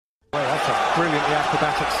Brilliantly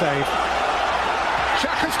acrobatic save.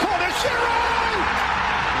 Xhaka's corner, Giroud!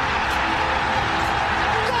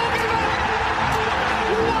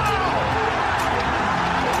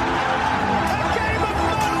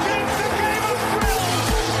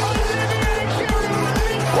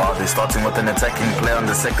 Wow, they're starting with an attacking play on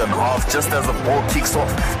the second half. Just as the ball kicks off,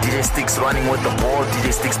 DJ Sticks running with the ball.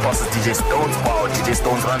 DJ Sticks passes DJ Stones. Wow, DJ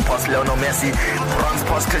Stones run past Lionel Messi. Runs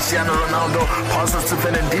past Cristiano Ronaldo. Passes to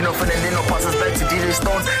Fernandinho. Fernandinho passes back to DJ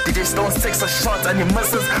Stones. DJ Stones takes a shot and he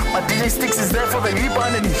misses. But DJ Sticks is there for the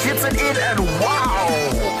rebound and he hits it in. And wow!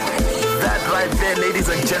 That right there, ladies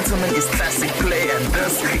and gentlemen, is classic play. And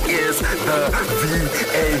this is the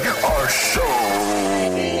VAR show.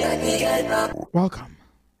 Welcome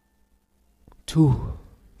to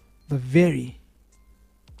the very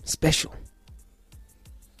special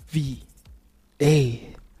VAR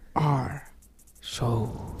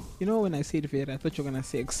show. You know, when I said very, I thought you were going to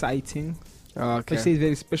say exciting. Okay. I say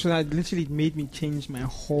very special. It literally made me change my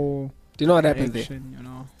whole Do you know what happened there? You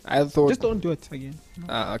know, I thought... just don't do it again.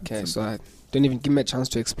 Okay, so I don't even give me a chance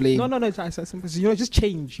to explain. No, it's simple. You know, just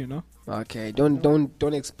change, you know. Okay,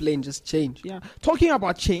 don't explain, just change. Yeah. Talking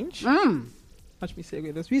about change. Watch me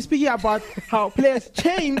segue this. We're speaking about how players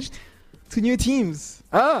changed to new teams.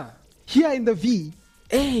 Here in the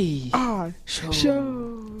VAR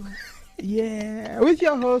show. Yeah. With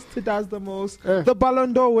your host who does the most, the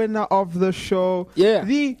Ballon d'Or winner of the show. Yeah.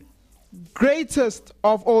 The greatest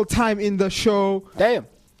of all time in the show. Damn.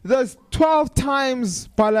 There's 12 times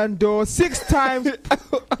Ballon d'Or, 6 times the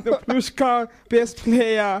Pushka best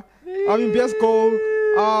player, best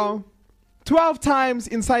goal, 12 times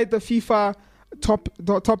inside the FIFA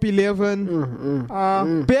top 11,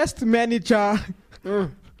 best manager,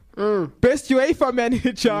 best UEFA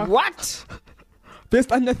manager. What?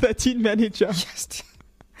 Best under 13 manager. Yes.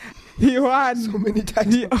 He won so many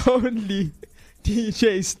times. The only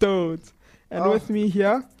DJ Stones. And with me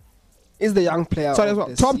here is the young player.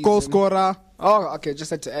 Sorry, top goal scorer. Oh, okay. Just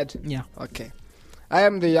had to add. Yeah. Okay. I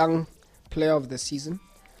am the young player of the season.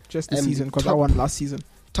 Just the season, because I won last season.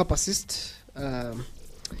 Top assist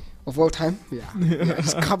of all time. Yeah.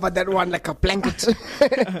 Just covered that one like a blanket.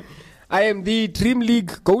 I am the Dream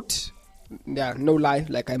League GOAT. Yeah, no lie.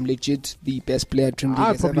 Like, I'm legit the best player Dream League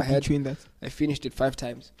has ever had. I finished it 5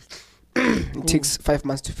 times. It takes 5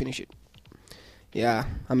 months to finish it. Yeah,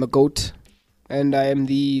 I'm a GOAT. And I am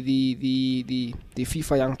the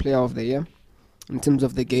FIFA Young Player of the Year in terms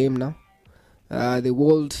of the game now. The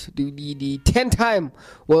 10-time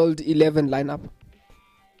World 11 lineup.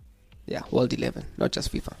 Yeah, World 11, not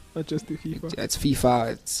just FIFA. Not just the FIFA. It's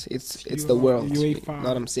FIFA. It's the world. UEFA. You know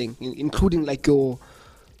what I'm saying? Including like your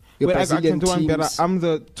Wait, Brazilian I can do one better. teams. I'm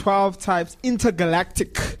the 12 times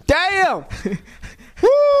intergalactic. Damn.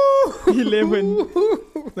 11.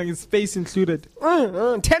 Like in space included.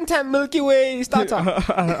 10-time Milky Way starter.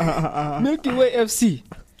 Milky Way FC.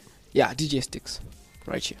 Yeah, DJ Sticks.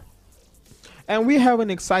 Right here. And we have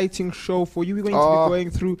an exciting show for you. We're going to be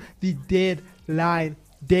going through the deadline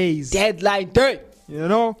days. Deadline day. You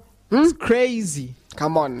know? It's crazy.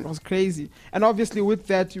 Come on. It was crazy. And obviously with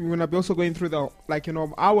that, we're going to be also going through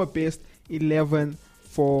our best 11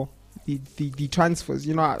 for the transfers.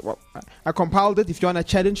 You know, I compiled it. If you want to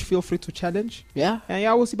challenge, feel free to challenge. Yeah. And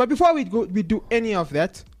yeah, we'll see. But before we do any of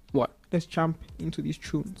that, what? Let's jump into these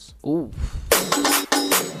tunes. Ooh.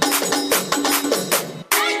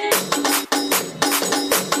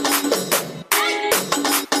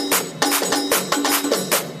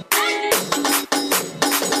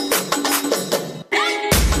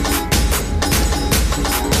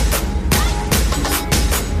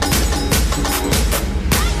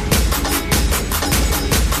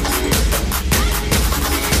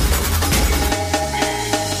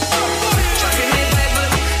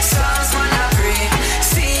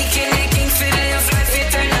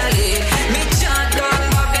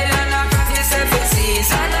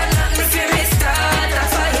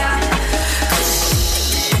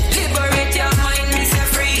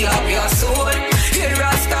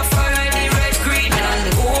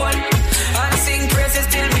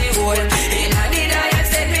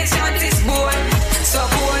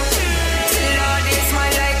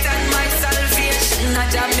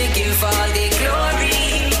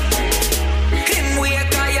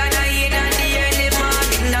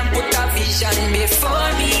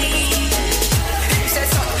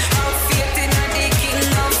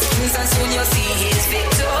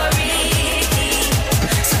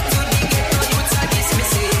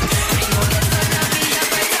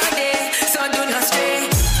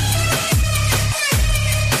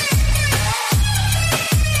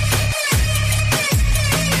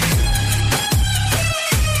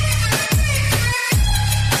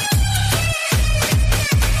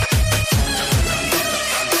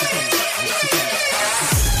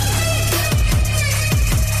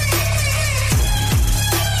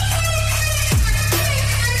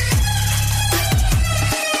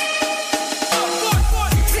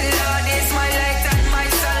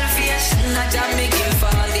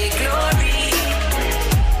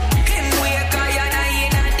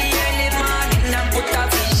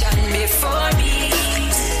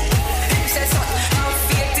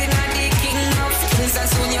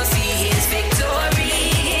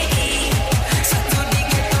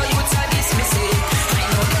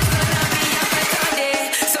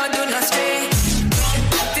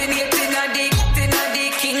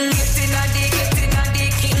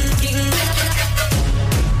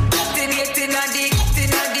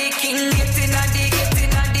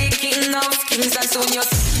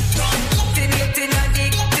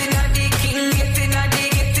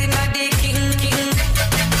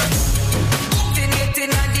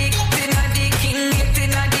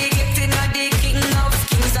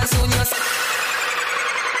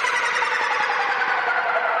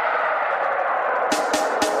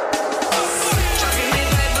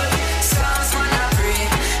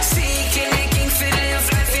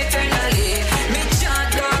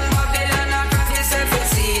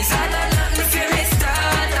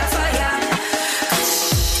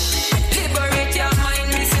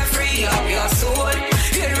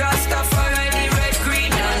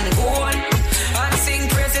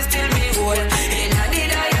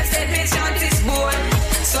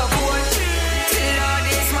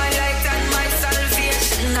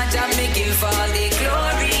 for all the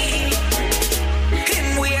glory. Him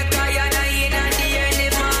wake iron in the early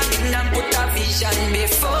morning and put a vision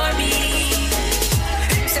before me.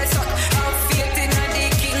 Him says, "Son, have faith in the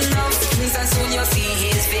King of Kings, and soon you'll see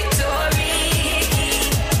his victory."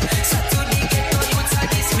 So to the ghetto youths are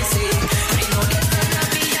dismissing. I know there's gonna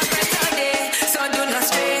be a better day, so do not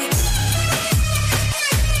stray.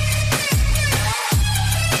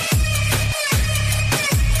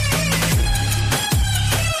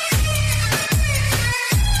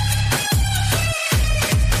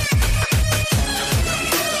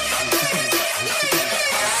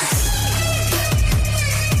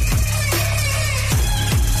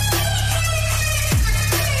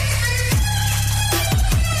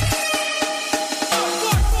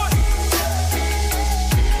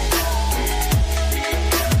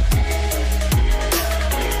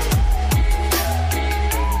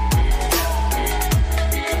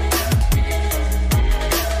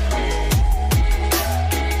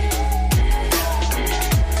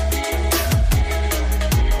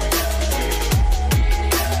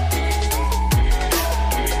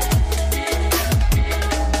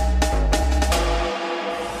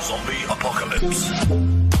 Zombie apocalypse.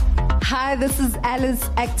 Hi, this is Alice,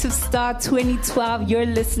 Active Star 2012. You're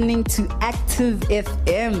listening to Active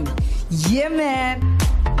FM. Yeah, man.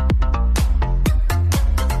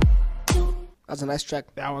 That's a nice track.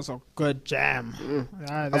 That was a good jam.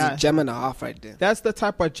 That was a jam and a half right there. That's the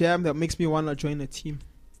type of jam that makes me want to join a team.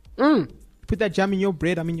 Put that jam in your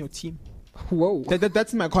bread, I'm in your team. Whoa.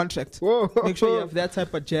 That's my contract. Whoa. Make sure you have that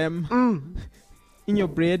type of jam in your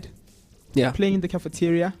bread, Yeah. playing in the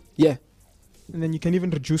cafeteria, Yeah. and then you can even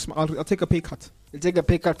reduce I'll take a pay cut. You take a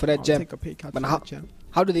pay cut for that I'll jam. take a pay cut But for how, that jam.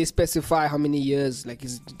 how do they specify how many years? Like,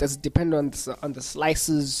 does it depend on the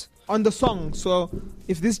slices? On the song, so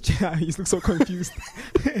if this jam, you look so confused.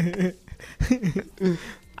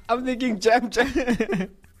 I'm thinking jam.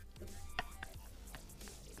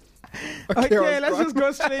 Okay, let's just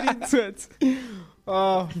go straight into it.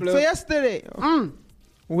 Oh, So yesterday,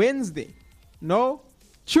 Wednesday, no,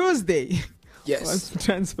 Tuesday yes. was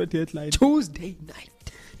transfer deadline. Tuesday night.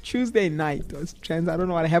 Tuesday night was trans. I don't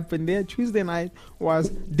know what happened there. Tuesday night was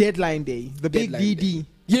deadline day. The big Deadline DD.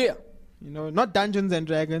 Yeah. You know, not Dungeons and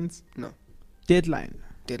Dragons. No. Deadline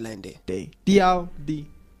Deadline day. day. DLD.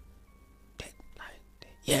 Deadline day.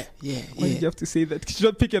 Yeah. Why did you have to say that? Could you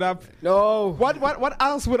not pick it up? No. What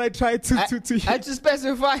else would I try to I had to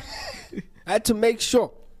specify. I had to make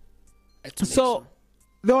sure. So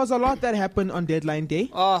there was a lot that happened on deadline day.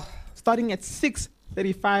 Starting at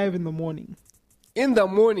 6:35 in the morning. In the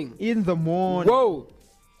morning. In the morning. Whoa.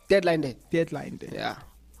 Deadline day. Deadline day. Yeah.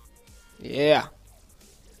 Yeah.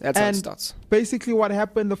 That's how it And starts. basically what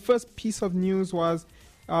happened, the first piece of news was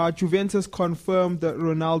Juventus confirmed the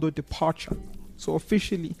Ronaldo departure. So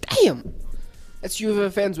officially. Damn. That's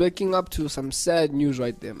Juve fans waking up to some sad news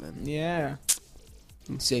right there, man. Yeah.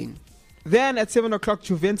 Insane. Then at 7 o'clock,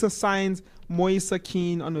 Juventus signs Moise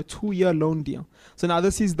Kean on a 2-year loan deal. So now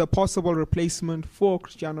this is the possible replacement for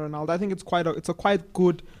Cristiano Ronaldo. I think it's a quite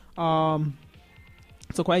good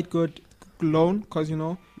loan because, you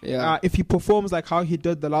know, Yeah. if he performs like how he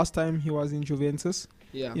did the last time he was in Juventus,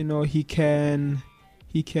 Yeah. you know,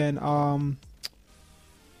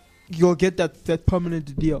 you'll get that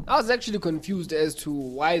permanent deal. I was actually confused as to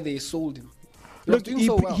why they sold him. He was Look, doing he,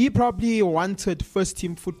 so well. he probably wanted first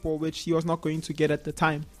team football, which he was not going to get at the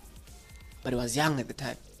time. But he was young at the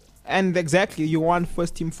time. And exactly, you want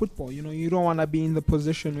first team football. You know, you don't want to be in the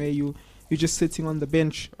position where you're just sitting on the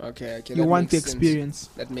bench. Okay. You that want the makes sense. experience.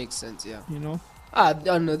 That makes sense, yeah. You know.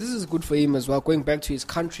 No, this is good for him as well. Going back to his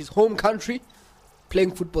home country,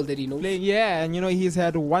 playing football that he knows. Yeah, and you know he's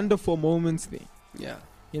had wonderful moments there. Yeah.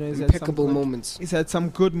 You know, Impeccable moments. He's had some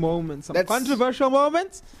good moments, some That's- controversial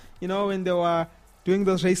moments. You know, when they were doing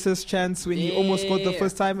those racist chants when he almost scored the Yeah.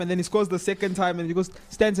 first time and then he scores the second time and he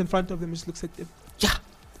stands in front of them and just looks at them. Yeah.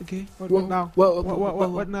 Okay, what Whoa, now? whoa,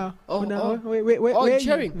 What now? Oh, What now? oh. Wait, Oh, where you're are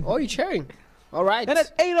cheering. Oh, you're cheering. All right. Then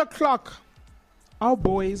at 8 o'clock, our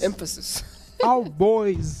boys, Emphasis. our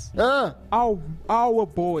boys, our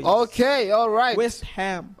boys, Okay, all right. West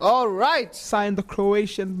Ham All right. signed the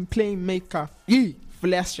Croatian playmaker Yee.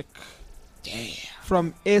 Vlasic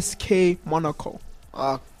from SK Monaco.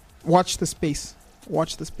 Watch the space.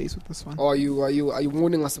 Watch the space with this one. Are you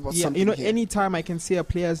warning us about Yeah, something? you know, here? anytime I can say a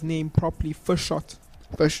player's name properly, first shot,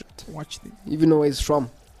 First, watch them. even though where he's from.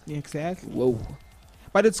 Yeah, exactly. Whoa.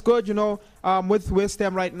 But it's good, you know, with West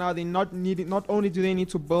Ham right now, they not only do they need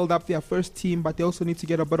to build up their first team, but they also need to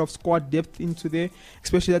get a bit of squad depth into there,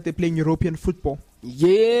 especially that they're playing European football.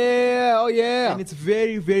 Yeah. Oh yeah. And it's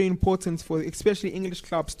very, very important for especially English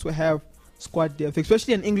clubs to have squad depth,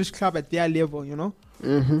 especially an English club at their level. You know,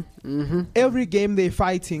 every game they're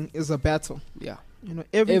fighting is a battle. Yeah. You know,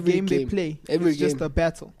 every game they play is just a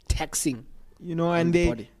battle. Taxing. You know, and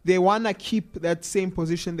they want to keep that same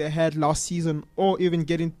position they had last season, or even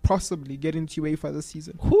possibly get into UEFA this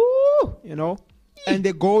season. Whoo! You know, and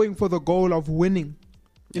they're going for the goal of winning.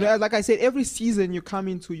 You know, like I said, every season you come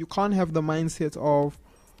into, you can't have the mindset of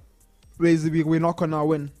we're not gonna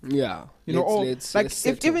win. Yeah. You know,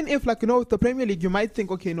 even if like, you know, the Premier League, you might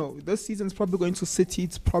think, okay, no, this season's probably going to City,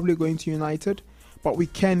 it's probably going to United, but we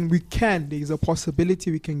can. There's a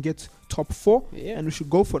possibility we can get top 4, and we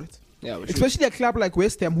should go for it. Yeah, especially a club like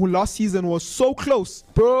West Ham, who last season was so close,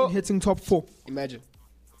 bro, hitting top 4. Imagine,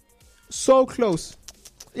 so close.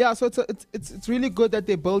 Yeah, so it's really good that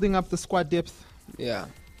they're building up the squad depth. Yeah.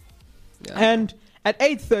 And at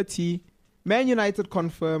 8:30, Man United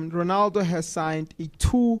confirmed Ronaldo has signed a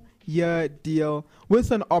 2-year deal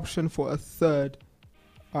with an option for a 3rd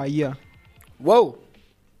year. Whoa,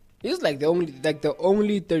 he's like the only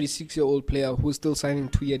 36-year-old player who's still signing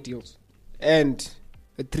 2-year deals and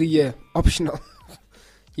a 3-year optional.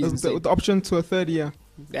 With the option to a 3rd year.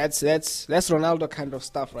 That's Ronaldo kind of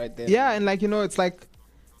stuff right there. Yeah, and like, you know, it's like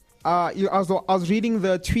I was reading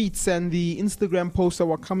the tweets and the Instagram posts that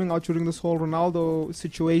were coming out during this whole Ronaldo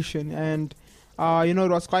situation, and you know,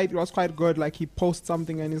 it was quite good. Like, he posts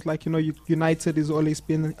something and it's like, you know, United has always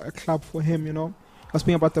been a club for him. You know, I was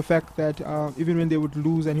speaking about the fact that even when they would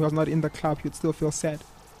lose and he was not in the club, he'd still feel sad.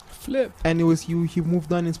 Flip. And it was he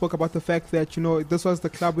moved on and spoke about the fact that, you know, this was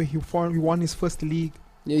the club where he won his first league.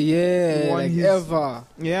 Yeah,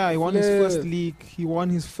 he won his first league. He won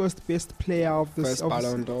his first best player of this. First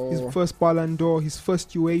Ballon d'Or. His first Ballon d'Or. His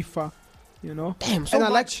first UEFA. You know. Damn, so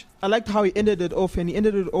and much. I liked how he ended it off, and he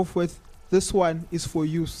ended it off with, "This one is for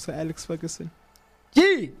you, Sir Alex Ferguson."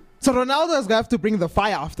 Yeah. So Ronaldo is gonna have to bring the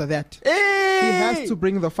fire after that. Hey! He has to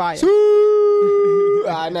bring the fire.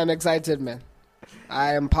 And I'm excited, man.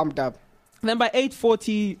 I am pumped up. Then by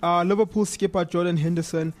 8:40, Liverpool skipper Jordan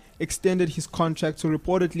Henderson extended his contract to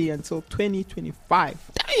reportedly until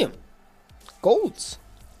 2025. Damn. Golds.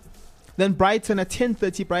 Then Brighton at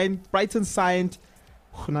 10:30, Brighton signed.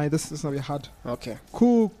 Nah, this is gonna be hard. Okay.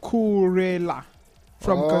 Cucurella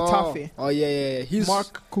from Getafe. Oh yeah. He's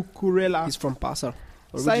Mark Cucurella. He's from Barca.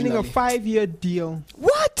 Signing a 5-year deal.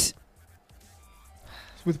 What?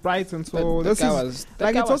 With Brighton, so this is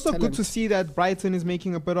like, it's also talent. good to see that Brighton is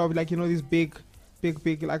making a bit of, like, you know, these big,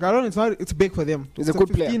 like, I don't know, it's big for them. He's a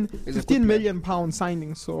good player. 15 million pound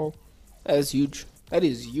signing, so that is huge.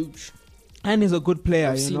 And he's a good player,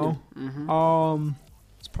 I've you seen know. Mm-hmm.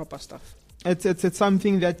 It's proper stuff. It's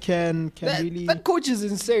something that can really. That coach is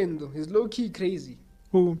insane though. He's low key crazy.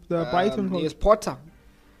 Who, the Brighton coach? He's Potter.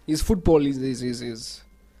 His football is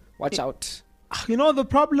watch out. You know, the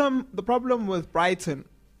problem with Brighton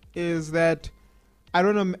is that I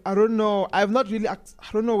don't know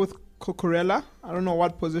with Cucurella. I don't know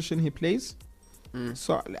what position he plays.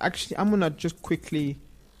 So actually, I'm gonna just quickly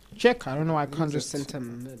check. I don't know. I can't just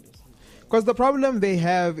because the problem they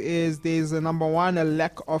have is there's a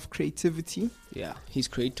lack of creativity. Yeah, he's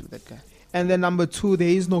creative, that guy. And then number 2, there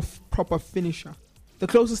is no proper finisher. The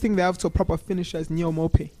closest thing they have to a proper finisher is Neo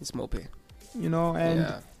Mope. It's Mope. You know,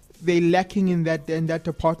 and they're lacking in that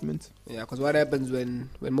department. Yeah, because what happens when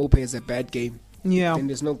Mope has a bad game? Yeah, then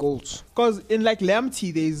there's no goals. Because in like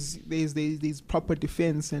Lamptey, there's proper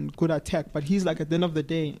defense and good attack, but he's like at the end of the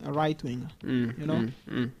day a right winger. You know,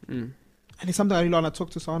 and it's something I really want to talk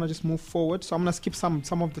to. So I want to just move forward. So I'm gonna skip some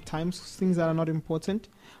of the times, things that are not important.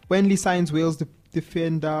 Burnley signs Wales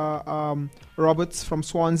defender Roberts from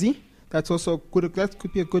Swansea. That's also good. That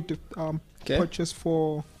could be a good purchase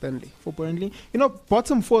for Burnley. You know,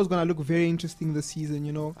 bottom 4 is gonna look very interesting this season.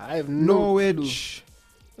 You know, I have no Norwich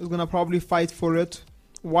is gonna probably fight for it.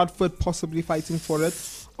 Watford possibly fighting for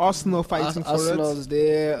it. Arsenal fighting for Arsenal's it.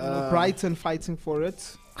 there. Brighton fighting for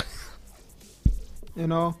it. You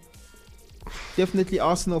know, definitely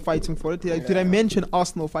Arsenal fighting for it. Did I mention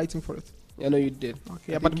Arsenal fighting for it? Yeah, no, you did.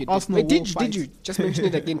 Okay, but Arsenal. Wait, did you just mention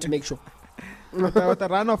it again to make sure? With the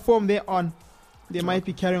run of form they're on, they might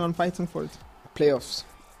be carrying on fighting for it. Playoffs.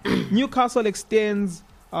 Newcastle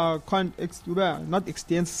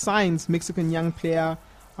signs Mexican young player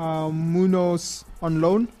Munoz on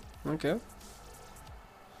loan. Okay.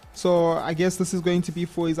 So I guess this is going to be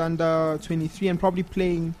for his under 23 and probably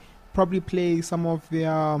play some of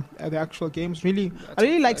their actual games. Really, I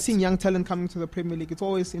really like seeing young talent coming to the Premier League. It's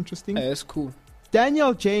always interesting. Yeah, it's cool.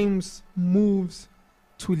 Daniel James moves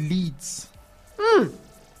to Leeds.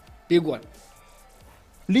 Big one.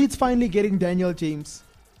 Leeds finally getting Daniel James.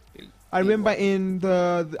 I remember in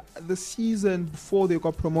the season before they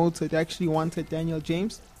got promoted, they actually wanted Daniel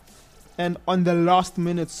James. And on the last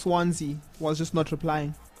minute, Swansea was just not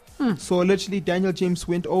replying. So literally, Daniel James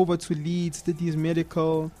went over to Leeds, did his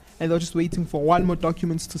medical, and they were just waiting for one more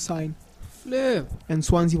documents to sign. Flip. And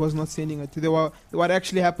Swansea was not sending it. What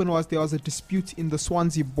actually happened was there was a dispute in the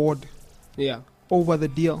Swansea board over the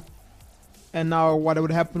deal. And now what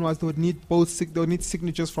would happen was they would need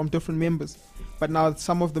signatures from different members. But now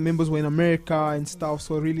some of the members were in America and stuff.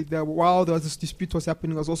 So really, while there was this dispute was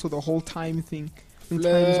happening, there was also the whole time thing. Time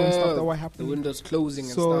zone stuff that were happening. The window's closing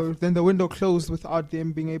and stuff. So then the window closed without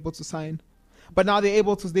them being able to sign. But now they're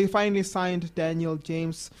able to. They finally signed Daniel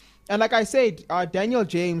James. And like I said, Daniel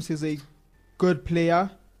James is a good player.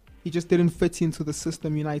 He just didn't fit into the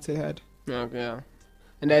system United had. Okay.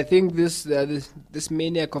 And I think this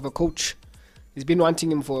maniac of a coach, he's been wanting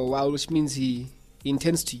him for a while, which means he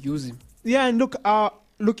intends to use him. Yeah, and look,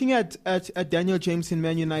 looking at Daniel James in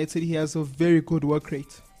Man United, he has a very good work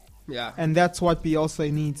rate. Yeah. And that's what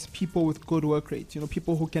Bielsa needs. People with good work rate.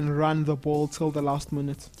 People who can run the ball till the last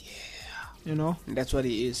minute. Yeah. And that's what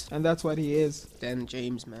he is. Dan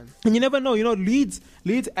James, man. And you never know. Leeds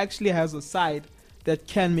actually has a side that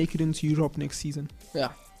can make it into Europe next season. Yeah.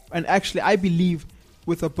 And actually, I believe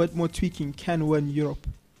with a bit more tweaking can win Europa.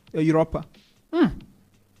 You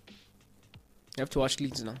have to watch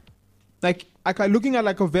Leeds now. Like looking at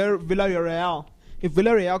like a Villarreal. If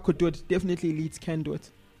Villarreal could do it, definitely Leeds can do it.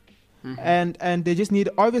 Mm-hmm. And they just need,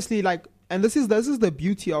 obviously, like, and this is the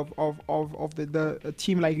beauty of the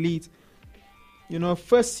team like Leeds.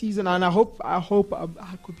 First season, and I hope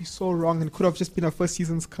I could be so wrong, and it could have just been a first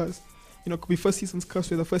season's curse. It could be first season's curse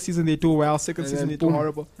where the first season they do well, second season they do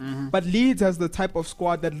horrible. Mm-hmm. But Leeds has the type of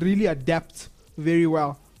squad that really adapts very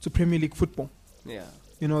well to Premier League football. Yeah.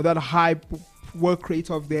 That high work rate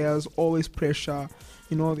of theirs, always pressure.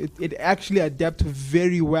 It actually adapts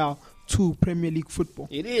very well to Premier League football.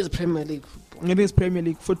 It is Premier League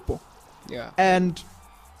football. Yeah. And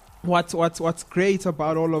what's great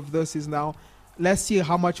about all of this is now, let's see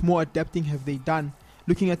how much more adapting have they done.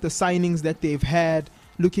 Looking at the signings that they've had,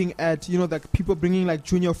 looking at, like people bringing like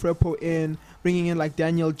Junior Firpo in, bringing in like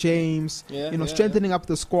Daniel James, strengthening up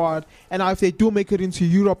the squad. And now if they do make it into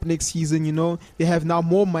Europe next season, they have now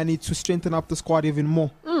more money to strengthen up the squad even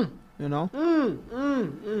more.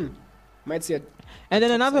 Might see it. And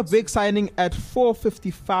then another big signing at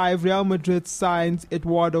 4:55, Real Madrid signs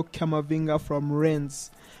Eduardo Camavinga from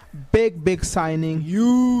Rennes. Big signing.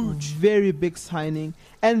 Huge. Very big signing.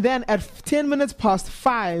 And then at 10 minutes past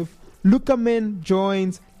 5, Lukamin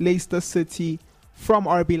joins Leicester City from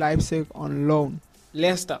RB Leipzig on loan.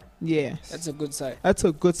 Leicester. Yes. That's a good sign. That's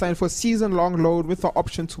a good sign for season-long loan with the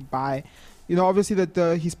option to buy. Obviously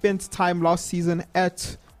that he spent time last season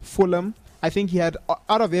at Fulham. I think he had,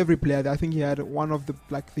 out of every player, I think he had one of the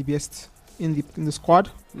best in the squad.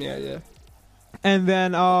 Yeah. And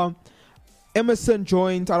then Emerson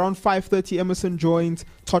joined around 5:30. Emerson joined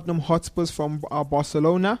Tottenham Hotspurs from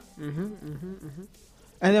Barcelona.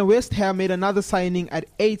 And then West Ham made another signing at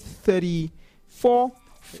 8:34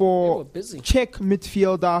 for Czech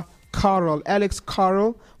midfielder Alex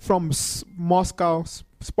Karel from Moscow.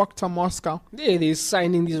 Sparta Moscow. Yeah, they're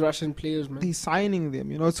signing these Russian players, man. They're signing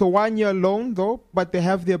them. It's a 1-year loan though, but they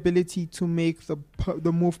have the ability to make the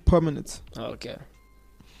move permanent. Okay.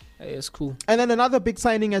 It's cool. And then another big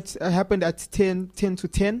signing happened at 10 to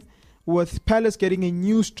 10 with Palace getting a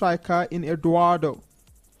new striker in Eduardo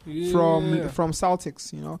from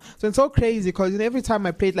Celtics, So it's so crazy because every time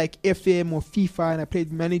I played like FM or FIFA and I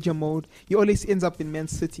played manager mode, he always ends up in Man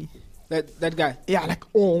City. That guy? Yeah, like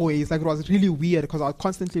always. Like it was really weird because I'll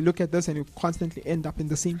constantly look at this and you constantly end up in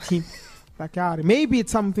the same team. Like, maybe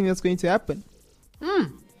it's something that's going to happen.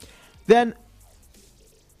 Then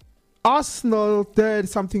Arsenal did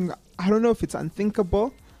something, I don't know if it's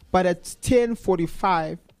unthinkable, but at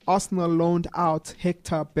 10:45, Arsenal loaned out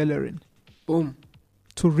Hector Bellerin. Boom.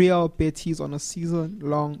 To Real Betis on a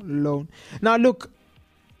season-long loan. Now, look,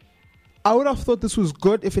 I would have thought this was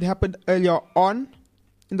good if it happened earlier on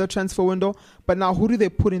in the transfer window, but now who do they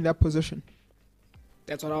put in that position?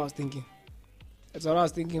 That's what I was thinking.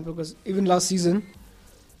 Because even last season,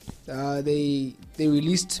 they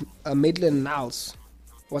released Maitland-Niles,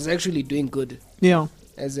 was actually doing good. Yeah.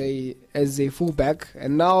 As a fullback,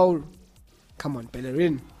 and now, come on,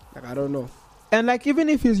 Bellerin. Like, I don't know. And like, even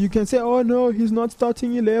if you can say, oh no, he's not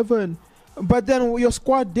starting 11, but then your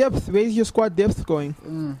squad depth, where's your squad depth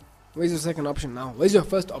going? Where's your second option now? Where's your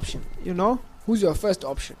first option? Who's your first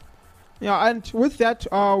option? Yeah, and with that,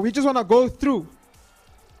 we just want to go through,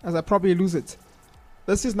 as I probably lose it,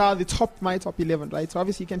 this is now my top 11, right? So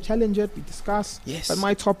obviously you can challenge it, we discuss. Yes. But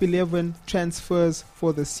my top 11 transfers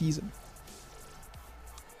for the season.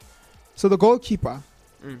 So the goalkeeper,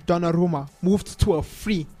 Donnarumma, moved to a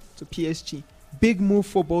free to PSG. Big move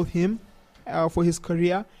for both him, for his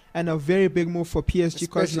career, and a very big move for PSG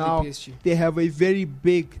because Especially now PSG. they have a very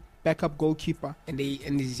big backup goalkeeper. And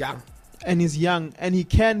he's young. And he's young, and he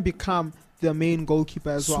can become the main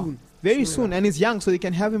goalkeeper as well. Soon. Very soon. And he's young, so they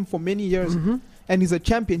can have him for many years. And he's a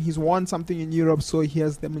champion. He's won something in Europe, so he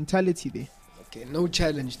has the mentality there. Okay, no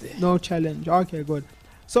challenge there. No challenge. Okay, good.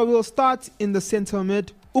 So we'll start in the center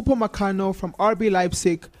mid. Upamecano from RB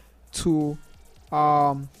Leipzig to,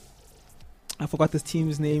 I forgot this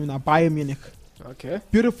team's name now, Bayern Munich. Okay.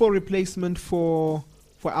 Beautiful replacement for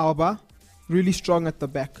Alba. Really strong at the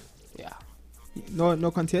back. Yeah. No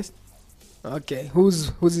contest. Okay.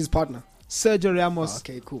 Who's his partner? Sergio Ramos.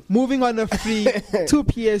 Okay, cool. Moving on a free to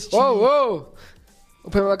PSG. Whoa.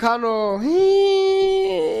 Upamecano.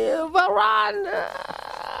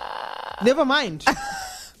 Varane. Never mind.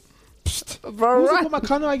 Who's Varane.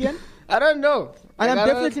 Upamecano again? I don't know. And Like, I'm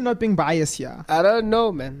definitely not being biased here. I don't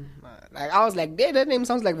know, man. Like I was like, that name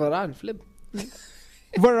sounds like Varane. Flip.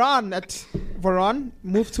 Varane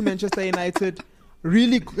moved to Manchester United.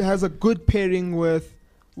 Really has a good pairing with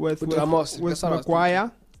Ramos. with That's what I was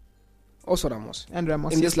Maguire Also Ramos. and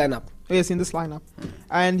Ramos. In this lineup. Yes, in this lineup.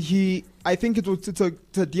 And I think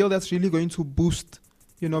it's a deal that's really going to boost,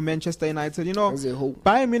 Manchester United. As a whole.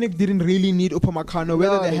 Bayern Munich didn't really need Upamecano.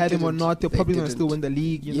 Whether No, they they had him or didn't. not, they're They probably going to didn't. still win the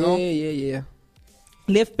league, Yeah.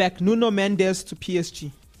 Left back, Nuno Mendes to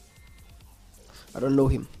PSG. I don't know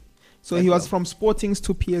him. So Like he was well. from Sportings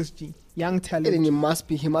to PSG. Young And talent. he must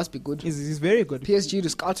be good. He's very good. PSG to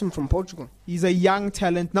scout him from Portugal. He's a young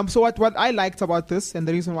talent. Now, so what I liked about this, and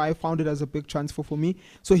the reason why I found it as a big transfer for me,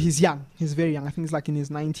 so he's young. He's very young. I think he's like in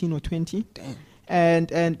his 19 or 20. Damn.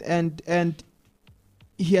 And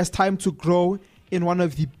he has time to grow in one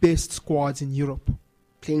of the best squads in Europe.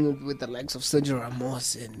 Playing with the likes of Sergio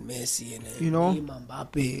Ramos and Messi and Neymar,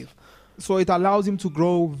 Mbappe. So it allows him to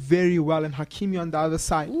grow very well, and Hakimi on the other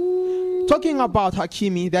side. Talking about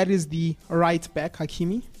Hakimi, that is the right back,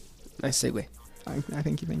 Hakimi. Nice segue.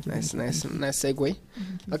 Thank you. Nice segue.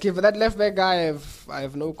 Okay, for that left back guy, I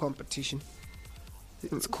have no competition.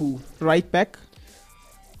 It's cool. Right back,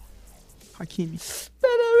 Hakimi.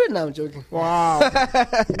 No, I'm joking. Wow.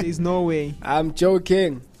 There's no way. I'm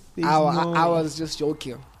joking. There's I no way. was just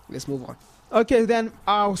joking. Let's move on. Okay, then,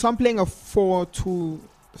 so I'm playing a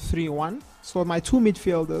 4-2-3-1. So my two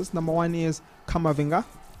midfielders, number one is Camavinga.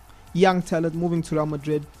 Young talent moving to Real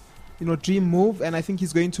Madrid. Dream move, and I think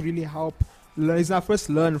he's going to really help. He's now first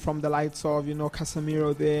learn from the likes of,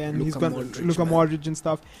 Casemiro there, and he's going Modric, Luka man. Modric and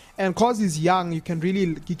stuff. And because he's young, he can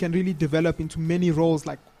really develop into many roles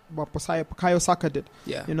like what Bukayo Saka did.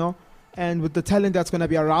 Yeah. And with the talent that's going to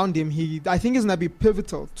be around him, I think he's going to be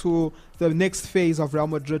pivotal to the next phase of Real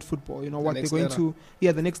Madrid football. What they're next going era. to,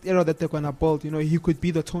 the next era that they're going to build. He could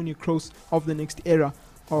be the Toni Kroos of the next era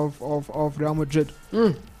of Real Madrid.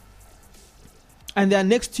 And then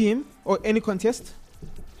next to him, or any contest?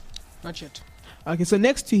 Not yet. Okay, so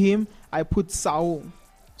next to him, I put Saul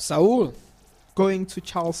Saul. going to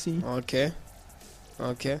Chelsea. Okay.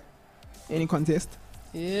 Any contest?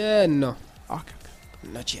 Yeah, no. Okay.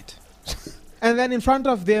 Not yet. And then in front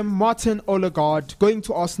of them, Martin Odegaard going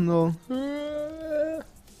to Arsenal.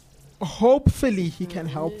 Hopefully he can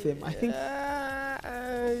help them. I think.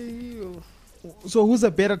 So who's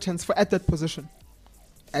a better transfer at that position?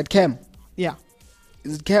 At Cam. Yeah.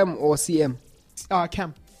 Is it Cam or CM?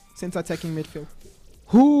 Cam, centre attacking midfield.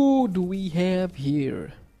 Who do we have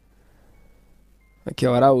here? Okay,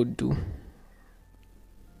 what I would do.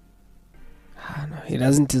 No, he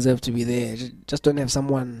doesn't deserve to be there. Just don't have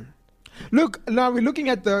someone. Look, now we're looking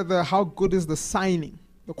at the how good is the signing,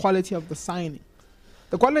 the quality of the signing.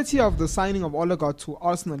 The quality of the signing of Odegaard to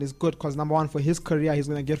Arsenal is good because, number one, for his career, he's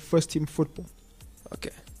going to get first-team football. Okay.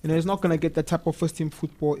 He's not going to get that type of first-team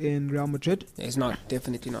football in Real Madrid. He's not.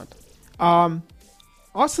 Definitely not.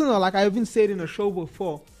 Arsenal, like I even said in a show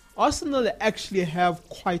before, Arsenal actually have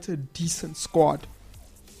quite a decent squad.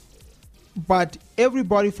 But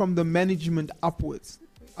everybody from the management upwards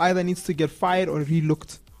either needs to get fired or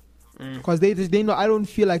relooked. Because they know, I don't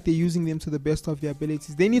feel like they're using them to the best of their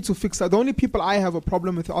abilities. They need to fix that. The only people I have a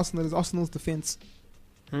problem with Arsenal is Arsenal's defense.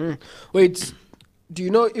 Wait, do you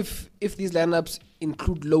know if these lineups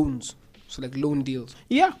include loans? So like loan deals?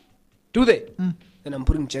 Yeah. Do they? Then I'm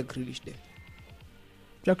putting Jack Grealish there.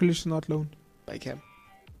 Jack Grealish is not loaned. By Cam.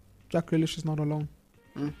 Jack Grealish is not alone.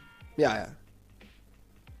 Yeah.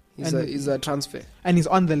 He's a transfer. And he's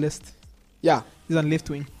on the list. Yeah, He's on left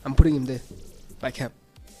wing. I'm putting him there. By Cam.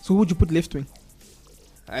 So who'd you put left wing?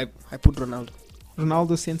 I put Ronaldo.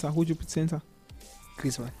 Ronaldo center. Who'd you put center?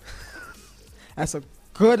 Griezmann. That's a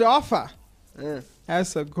good offer. Mm.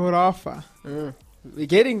 That's a good offer. Mm. We're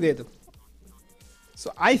getting there though.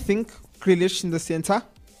 So I think Grealish in the center,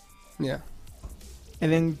 Yeah.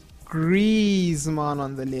 and then Griezmann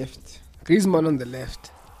on the left. Griezmann on the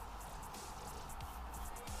left.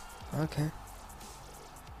 Okay.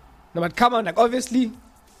 No, but come on, like obviously,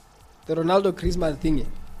 the Ronaldo Griezmann thingy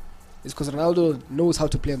is because Ronaldo knows how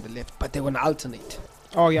to play on the left, but they want to alternate.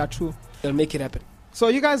 Oh yeah, true. They'll make it happen. So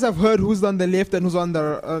you guys have heard who's on the left and who's on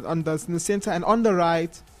the in the center, and on the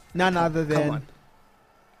right, none other Come than on.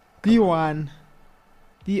 the one,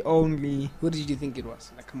 the only Who did you think it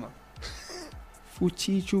was? Like, come on.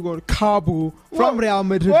 Fuchichugo Kabu from Real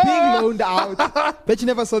Madrid Whoa. being loaned out. Bet you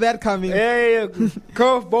never saw that coming. Hey,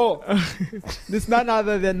 curve ball. This none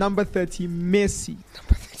other than number 30, Messi.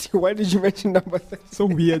 Why did you mention number 30? So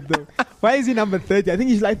weird though. Why is he number 30? I think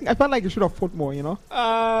he's like. I felt like he should have fought more. You know.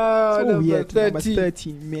 So Number weird. 30. Number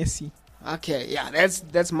 30, Messi. Okay, yeah,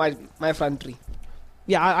 that's my front three.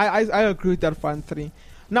 Yeah, I agree with that front three.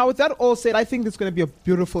 Now, with that all said, I think it's going to be a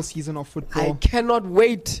beautiful season of football. I cannot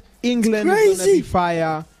wait. England is going to crazy. be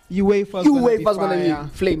fire. UEFA's going to be UEFA's fire. gonna be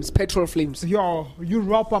flames, petrol flames. Yo,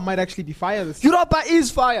 Europa might actually be fire this year. Europa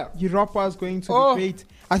is fire. Europa is going to Oh. be great.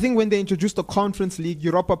 I think when they introduced the Conference League,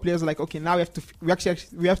 Europa players are like, okay, now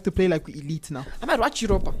we have to play like we elite now. I might watch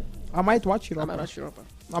Europa. I might watch I Europa. might watch Europa.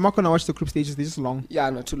 I'm not going to watch the group stages. They're just long. Yeah,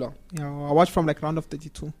 not too long. Yeah, I watch from like round of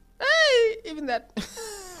 32. Hey, even that.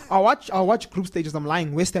 I'll watch group stages. I'm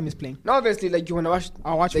lying. West Ham is playing. No, obviously, like you wanna watch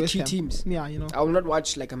I'll watch the West key Ham. teams. Yeah, you know. I will not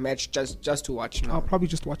watch like a match just to watch. No. I'll probably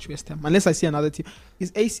just watch West Ham unless I see another team.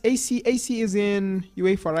 Is AC is in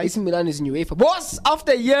UEFA, right? AC Milan is in UEFA. Boss,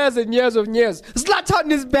 after years and years of years,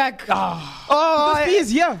 Zlatan is back. Oh, Could this be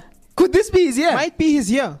his year? could this be his year? Might be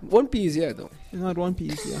his year. Won't be his year though. No, it won't be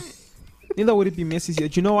his year. Neither would it be Messi's year.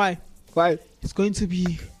 Do you know why? Why? It's going to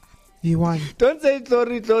be the one, Don't say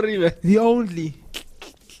sorry, man. the only,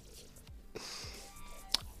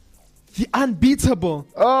 the unbeatable.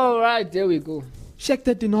 All right, there we go.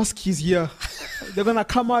 Shakhtar Donetsk's year. They're gonna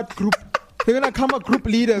come out group. They're gonna come out group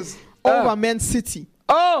leaders over Man City,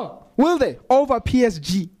 Oh, will they? over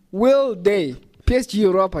PSG. Will they? PSG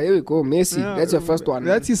Europa. Here we go. Messi. Yeah, That's your first one.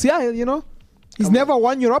 That's his. Yeah, you know. He's never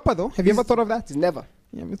won Europa though. Have you ever thought of that? He's never.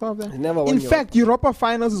 Yeah, we thought of that. He's never won In Europa. fact, Europa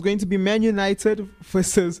finals is going to be Man United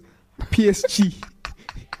versus PSG.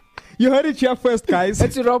 You heard it here first, guys.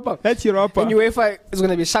 That's Europa. That's Europa. And UEFA is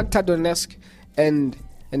gonna be Shakhtar Donetsk and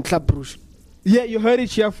Club Brugge. Yeah, you heard it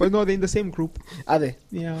here first. No, they're in the same group. Are they?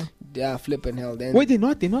 Yeah. Yeah, flipping hell. Then Wait, they're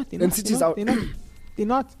not. They're not. They're Then not. City's they're not, out. They're not. They're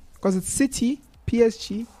not. Because it's City,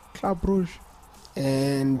 PSG, Club Brugge.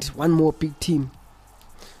 and one more big team,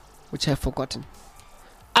 which I've forgotten.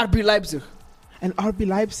 RB Leipzig. And RB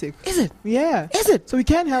Leipzig. Is it? Yeah. Is it? So we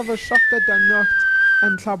can have a Shakhtar Donetsk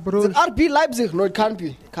and Club Is it Brugge. RB Leipzig? No, it can't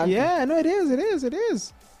be. Can't Yeah, no, it is. It is. It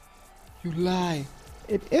is. be. You lie.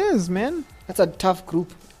 It is, man. That's a tough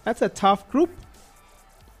group. That's a tough group.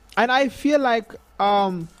 And I feel like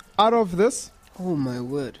out of this, Oh my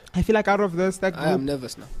word. that I am group,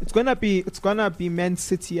 nervous now. it's gonna be Man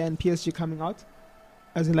City and PSG coming out,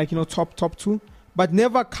 as in like top two. But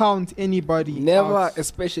never count anybody. Never, out.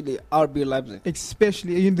 especially RB Leipzig.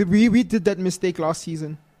 Especially we did that mistake last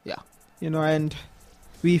season. Yeah. You know, and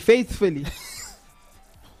we faithfully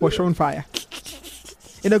were shown fire.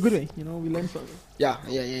 In a good way, you know, we learned from it. Yeah.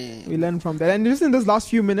 We learned from that. And just in this last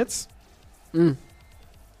few minutes,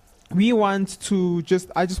 we want to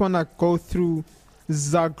I just want to go through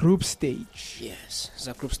the group stage. Yes.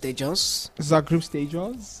 The group stages. The group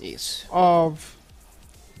stages Yes. of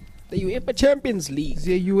The UEFA Champions League.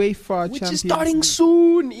 the UEFA Which Champions is starting League.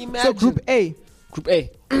 soon. Imagine. So Group A Group A.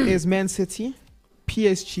 is Man City,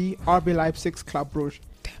 PSG, RB Leipzig, Club Brugge.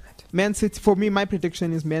 Damn it. Man City, for me, my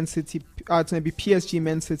prediction is Man City. It's going to be PSG,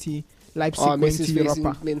 Man City, Leipzig going Messi's to facing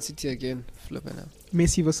Europa. Man City again. Flipping out.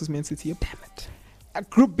 Messi versus Man City. Yep. Damn it.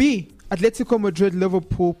 Group B, Atletico Madrid,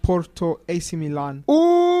 Liverpool, Porto, AC Milan.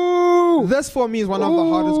 Ooh. This for me is one of the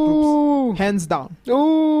hardest groups. Hands down.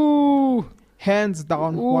 Ooh. Hands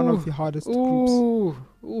down, one of the hardest groups. Ooh.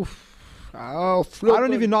 Oof. Oh, I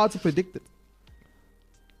don't even know how to predict it.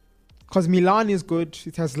 Because Milan is good.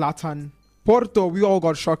 It has Zlatan. Porto, we all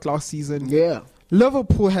got shocked last season. Yeah.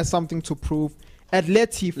 Liverpool has something to prove.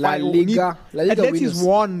 Atleti, La Liga Atleti's winners.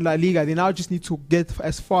 won La Liga. They now just need to get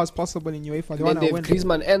as far as possible in UEFA. They Then want they to have win.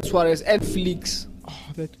 Griezmann and Suarez and Felix. Oh,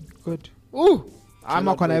 that good. Ooh. I'm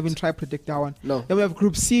not Cannot gonna wait. even try to predict that one. No. Then we have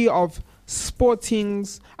Group C of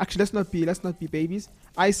Sportings. Actually, let's not be babies.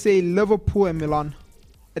 I say Liverpool and Milan.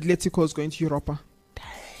 Atletico is going to Europa.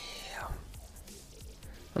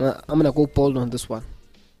 I'm gonna go bold on this one.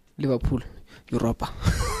 Liverpool, Europa.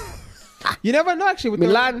 You never know, actually. With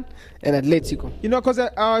Milan and Atletico. You know, because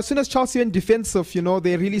as soon as Chelsea went defensive, you know,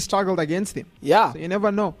 they really struggled against them. Yeah. So you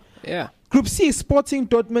never know. Yeah. Group C, Sporting,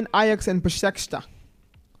 Dortmund, Ajax, and Besiktas.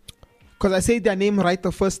 Because I say their name right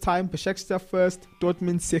the first time. Besiktas first,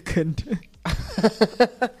 Dortmund second.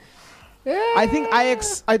 I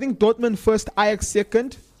think Dortmund first, Ajax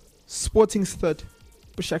second, Sporting's third,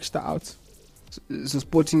 Besiktas out. So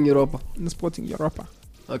Sporting Europa. In the Sporting Europa.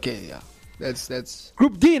 Okay, yeah. That's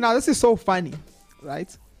Group D, now this is so funny, right?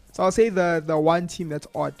 So I'll say the one team that's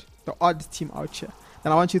odd. The odd team out here.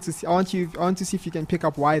 And I want to see if you can pick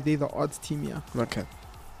up why they're the odd team here. okay.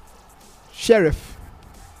 Sheriff.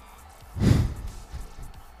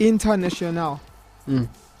 International.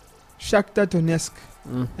 Shakhtar Donetsk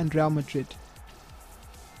and Real Madrid.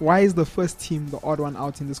 Why is the first team the odd one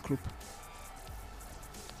out in this group?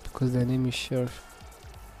 Because their name is Sheriff.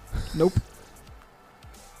 Nope.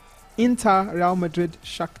 Inter, Real Madrid,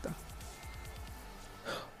 Shakhtar.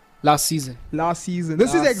 Last season.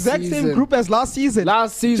 This is the exact same season. group as last season.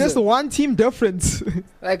 Just one team difference.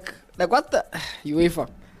 Like what the UEFA?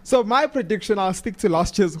 So my prediction, I'll stick to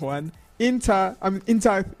last year's one. Inter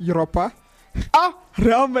Europa.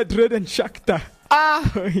 Real Madrid and Shakhtar.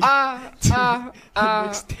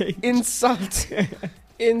 Next stage.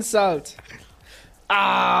 Insult.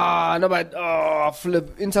 No, but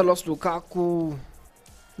flip. Inter lost Lukaku.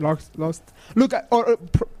 Lost. Look,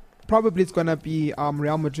 probably it's gonna be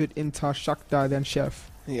Real Madrid, Inter, Shakhtar, then Sheriff.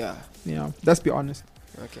 Yeah. Yeah, let's be honest.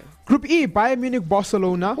 Okay. Group E, Bayern Munich,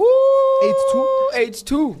 Barcelona,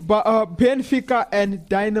 8-2. But Benfica and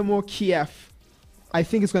Dynamo Kiev. I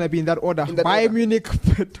think it's gonna be in that order. Bayern Munich,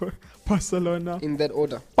 Barcelona. In that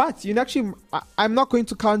order. But I'm not going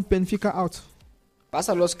to count Benfica out.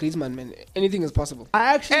 Barca lost Griezmann, man. Anything is possible.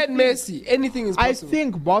 And Messi. Anything is possible. I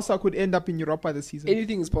think Barca could end up in Europa this season.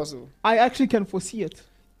 Anything is possible. I actually can foresee it.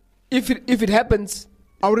 If it happens,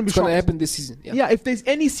 I wouldn't be it's gonna shocked. happen this season. Yeah, if there's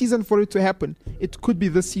any season for it to happen, it could be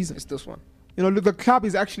this season. It's this one. You know, look, the club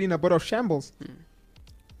is actually in a bit of shambles.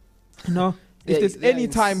 You know, if there's any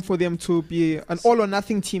time for them to be an all or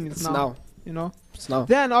nothing team, it's now. You know, it's now.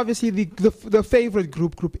 Then obviously the favorite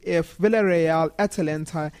group F, Villarreal,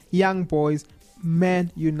 Atalanta, Young Boys,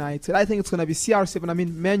 Man United. I think it's gonna be CR7. I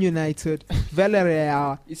mean, Man United,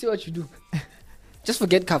 Villarreal. You see what you do? Just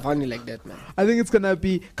forget Cavani like that, man. I think it's gonna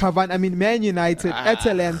be Cavani. I mean, Man United,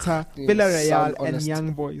 Atalanta, Villarreal, and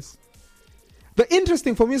Young Boys. The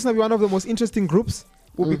interesting for me is gonna be one of the most interesting groups.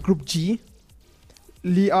 Will be Group G.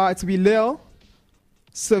 It will be Lille,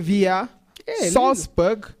 Sevilla,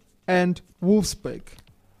 Salzburg, and Wolfsburg.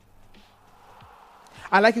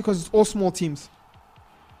 I like it because it's all small teams.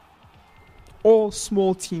 All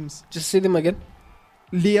small teams. Just say them again.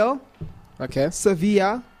 Lille, Okay.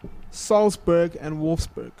 Sevilla, Salzburg, and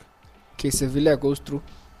Wolfsburg. Okay, Sevilla goes through.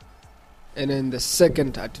 And then the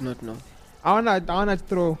second, I do not know. I wanna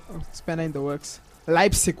throw a spanner in the works.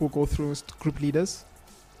 Leipzig will go through as group leaders.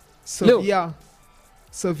 Sevilla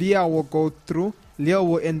will go through. Lille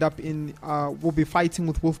will end up will be fighting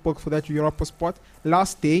with Wolfsburg for that Europa spot.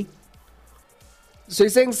 Last day, So you're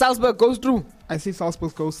saying Salzburg goes through? I see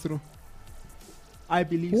Salzburg goes through. I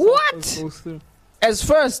believe What? Salzburg goes through. As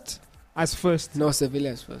first? As first. No,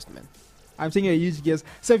 Sevilla is first, man. I'm taking a huge guess.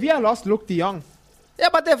 Sevilla lost Luke de Jong. Yeah,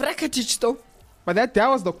 but they have Rakitic though. But that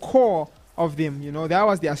was the core of them, you know. That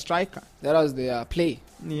was their striker. That was their play.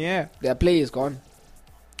 Yeah. Their play is gone.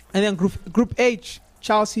 And then Group H,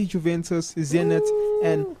 Chelsea, Juventus, Zenit,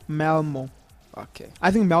 and Malmo. Okay.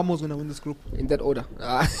 I think Malmo's going to win this group. In that order.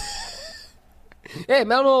 Hey,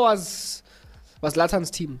 Malmo was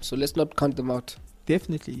Zlatan's team, so let's not count them out.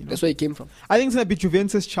 Definitely. You know. That's where he came from. I think it's going to be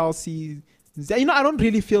Juventus, Chelsea. You know, I don't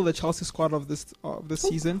really feel the Chelsea squad of this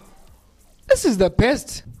season. This is the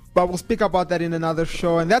best. But we'll speak about that in another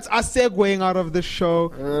show. And that's us segueing out of the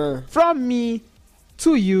show. From me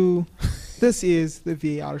to you, this is the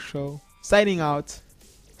VAR show. Signing out.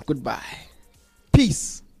 Goodbye.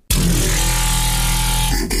 Peace.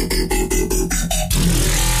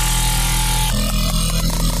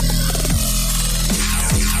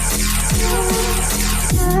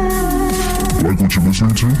 Like what you're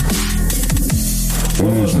listening to?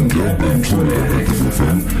 Follow us on Gab and Twitter at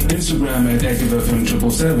ActiveFM, Instagram at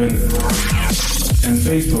ActiveFM777, and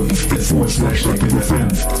Facebook at /ActiveFM.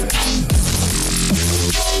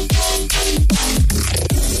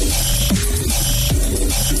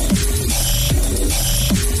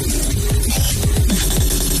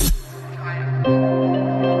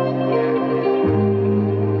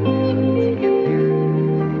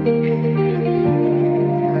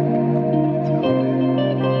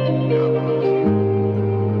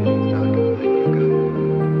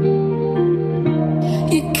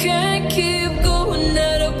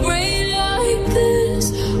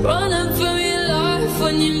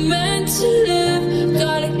 when you're meant to live.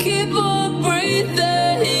 Gotta keep on breathing,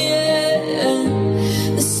 yeah.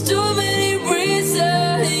 There's too many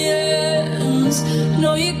reasons.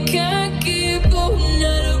 No, you can't keep going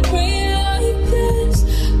at a rate like this.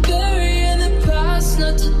 Burying the past,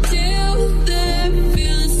 not to deal with it.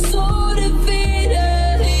 Feeling so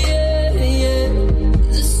defeated, yeah.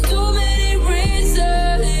 There's too many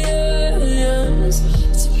reasons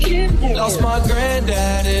to keep going. Lost my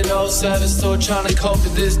granddad in 07, still trying to cope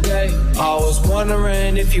with this day. I was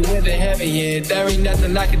wondering if you went to heaven, yeah, there ain't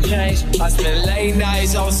nothing I can change. I spent late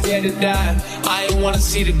nights, I was scared to die. I didn't want to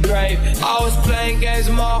see the grave. I was playing games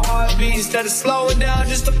with my heartbeat instead of slowing down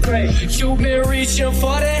just to pray. You've been reaching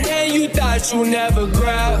for the hand you thought you never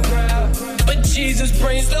grab, but Jesus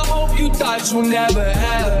brings the hope you thought you never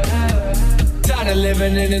had. Tired of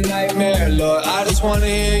living in a nightmare, Lord, I just want to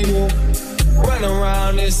hear you. Run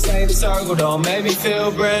around this same circle, don't make me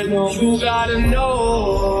feel brand new. You gotta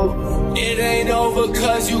know, it ain't over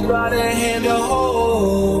cause you gotta handle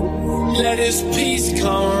hope. Let his peace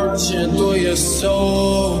come rushing through your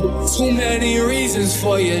soul. Too many reasons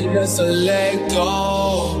for you just to let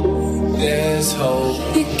go. There's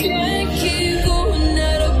hope. You can't keep going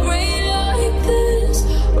at a rate like this.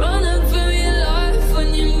 Running for your life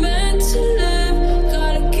when you're meant to live.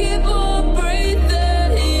 Gotta keep on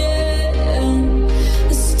breathing, yeah.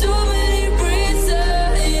 There's too many reasons.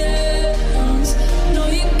 No,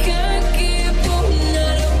 you can't keep going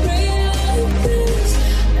at a rate like this.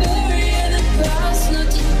 Burying the past, not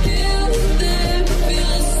to deal with it.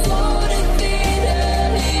 Feeling so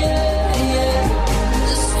defeated, yeah.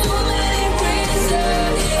 There's too many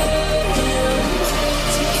reasons,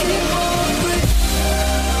 to keep on breathing.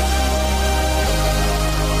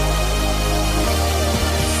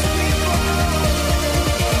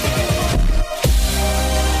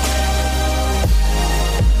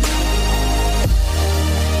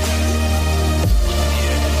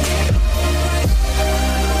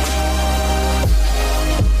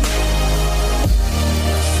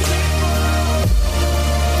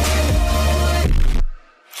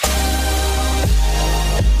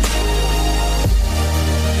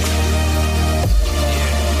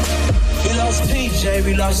 We lost PJ,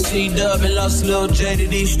 we lost C-Dub, and lost Lil J to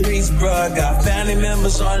these streets, bruh. Got family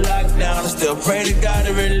members on lockdown, I still pray to God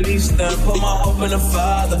to release them. Put my hope in the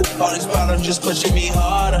Father, all these problems just pushing me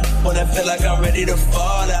harder. When I feel like I'm ready to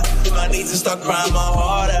fall out, my knees and start crying my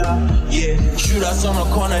heart out. Yeah, shootouts on the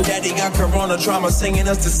corner, daddy got corona trauma, singing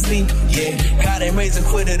us to sleep. Yeah, God ain't raised a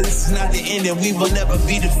quitter, this is not the end, and we will never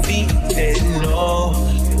be defeated. No,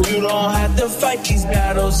 you don't have to fight these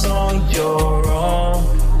battles on your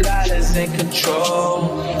own. God is in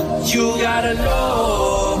control. You gotta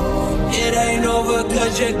know, it ain't over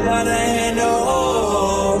cause you gotta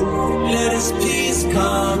handle. Let his peace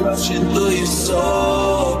come rushing through your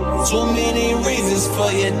soul. Too many reasons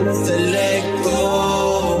for you just to let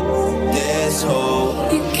go. There's hope.